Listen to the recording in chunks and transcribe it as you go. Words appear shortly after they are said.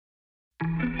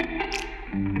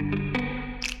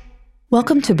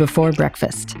Welcome to Before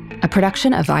Breakfast, a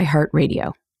production of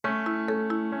iHeartRadio.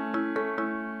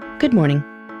 Good morning.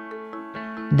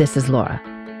 This is Laura.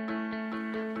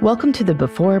 Welcome to the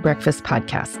Before Breakfast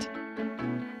podcast.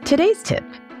 Today's tip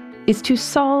is to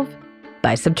solve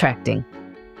by subtracting.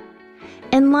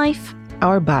 In life,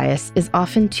 our bias is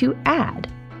often to add,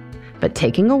 but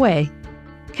taking away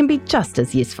can be just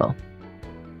as useful.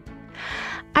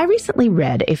 I recently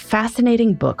read a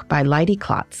fascinating book by Leidy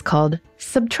Klotz called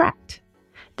Subtract: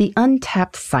 The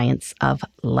Untapped Science of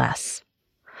Less.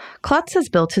 Klotz has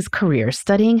built his career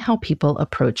studying how people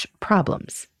approach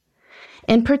problems.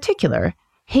 In particular,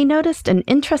 he noticed an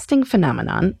interesting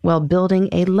phenomenon while building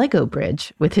a Lego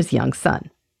bridge with his young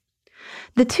son.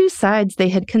 The two sides they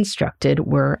had constructed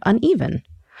were uneven,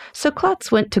 so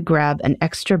Klotz went to grab an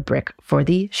extra brick for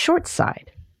the short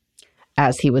side.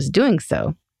 As he was doing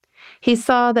so, he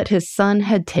saw that his son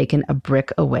had taken a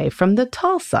brick away from the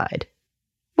tall side,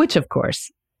 which, of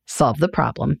course, solved the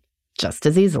problem just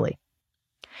as easily.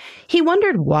 He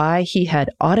wondered why he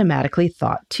had automatically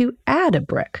thought to add a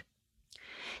brick.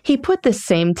 He put this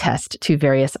same test to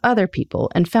various other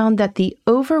people and found that the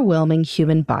overwhelming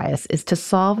human bias is to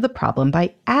solve the problem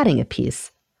by adding a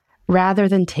piece rather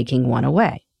than taking one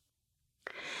away.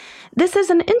 This is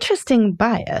an interesting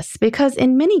bias because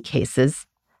in many cases,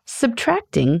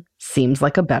 subtracting seems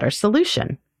like a better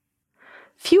solution.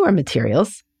 Fewer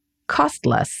materials cost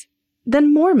less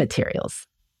than more materials.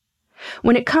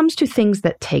 When it comes to things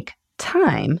that take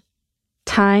time,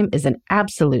 time is an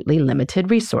absolutely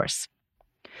limited resource.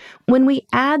 When we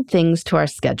add things to our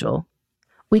schedule,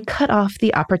 we cut off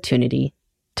the opportunity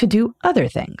to do other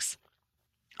things.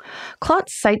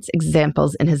 Klotz cites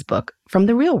examples in his book from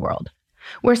the real world,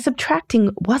 where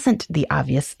subtracting wasn't the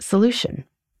obvious solution,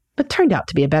 but turned out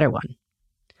to be a better one.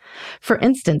 For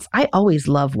instance, I always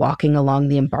love walking along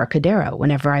the Embarcadero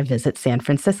whenever I visit San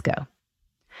Francisco.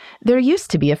 There used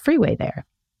to be a freeway there.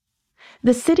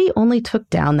 The city only took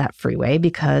down that freeway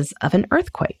because of an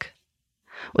earthquake.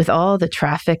 With all the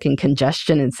traffic and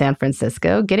congestion in San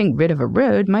Francisco, getting rid of a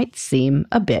road might seem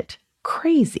a bit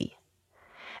crazy.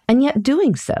 And yet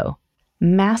doing so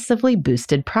massively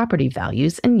boosted property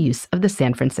values and use of the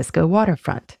San Francisco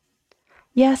waterfront.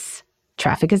 Yes,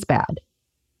 traffic is bad,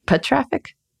 but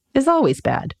traffic is always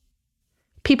bad.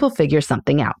 People figure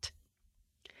something out.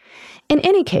 In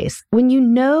any case, when you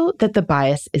know that the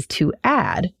bias is to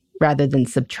add rather than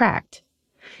subtract,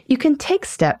 you can take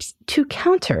steps to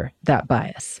counter that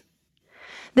bias.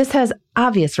 This has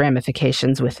obvious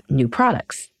ramifications with new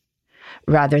products.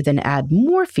 Rather than add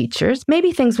more features,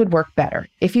 maybe things would work better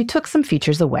if you took some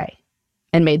features away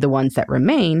and made the ones that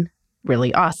remain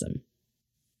really awesome.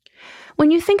 When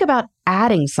you think about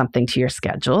adding something to your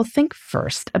schedule, think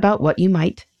first about what you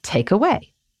might take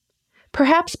away.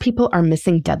 Perhaps people are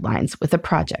missing deadlines with a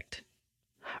project.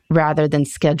 Rather than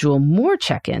schedule more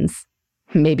check-ins,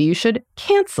 maybe you should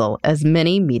cancel as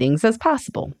many meetings as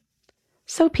possible,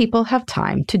 so people have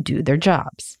time to do their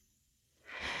jobs.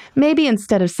 Maybe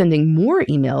instead of sending more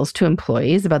emails to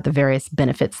employees about the various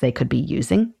benefits they could be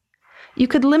using, you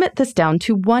could limit this down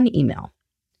to one email,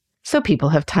 so people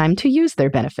have time to use their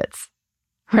benefits,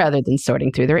 rather than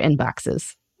sorting through their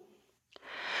inboxes.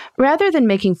 Rather than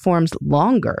making forms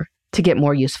longer to get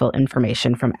more useful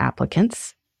information from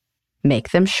applicants,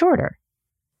 make them shorter,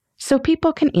 so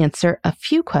people can answer a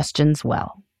few questions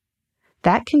well.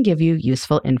 That can give you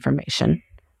useful information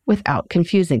without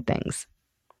confusing things.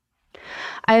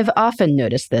 I have often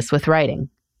noticed this with writing.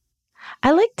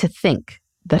 I like to think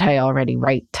that I already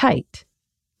write tight,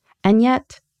 and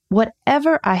yet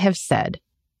whatever I have said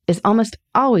is almost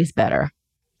always better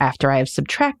after I have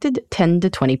subtracted 10 to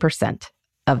 20%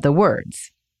 of the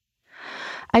words.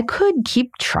 I could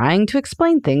keep trying to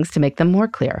explain things to make them more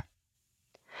clear,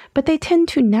 but they tend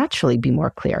to naturally be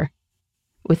more clear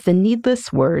with the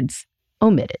needless words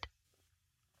omitted.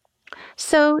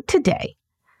 So today,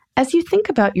 as you think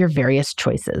about your various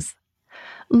choices,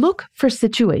 look for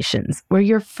situations where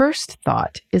your first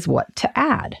thought is what to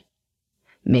add.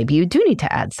 Maybe you do need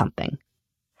to add something,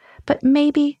 but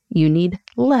maybe you need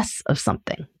less of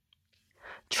something.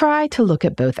 Try to look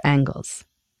at both angles.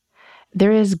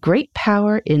 There is great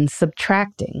power in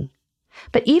subtracting,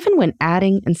 but even when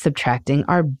adding and subtracting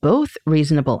are both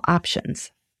reasonable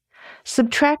options,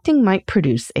 subtracting might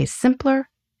produce a simpler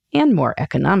and more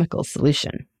economical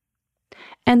solution.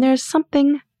 And there's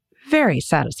something very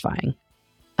satisfying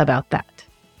about that.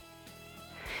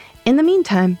 In the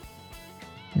meantime,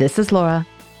 this is Laura.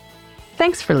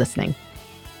 Thanks for listening.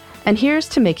 And here's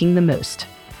to making the most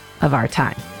of our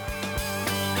time.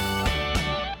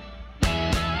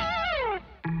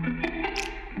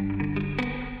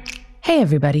 Hey,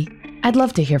 everybody. I'd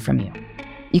love to hear from you.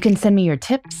 You can send me your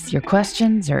tips, your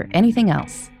questions, or anything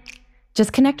else.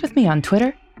 Just connect with me on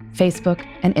Twitter, Facebook,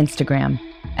 and Instagram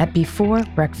at Before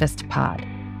Breakfast Pod.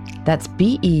 That's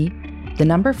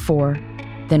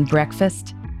BE4, then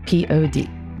breakfast, POD.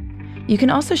 You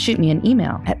can also shoot me an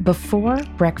email at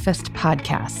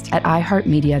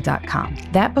beforebreakfastpodcast@iheartmedia.com.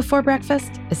 That Before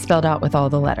Breakfast is spelled out with all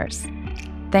the letters.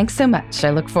 Thanks so much. I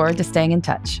look forward to staying in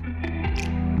touch.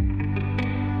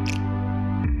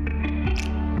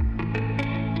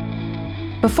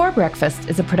 Before Breakfast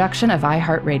is a production of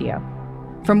iHeartRadio.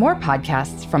 For more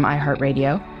podcasts from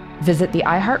iHeartRadio, visit the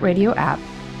iHeartRadio app,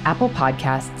 Apple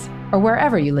Podcasts, or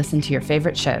wherever you listen to your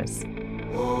favorite shows.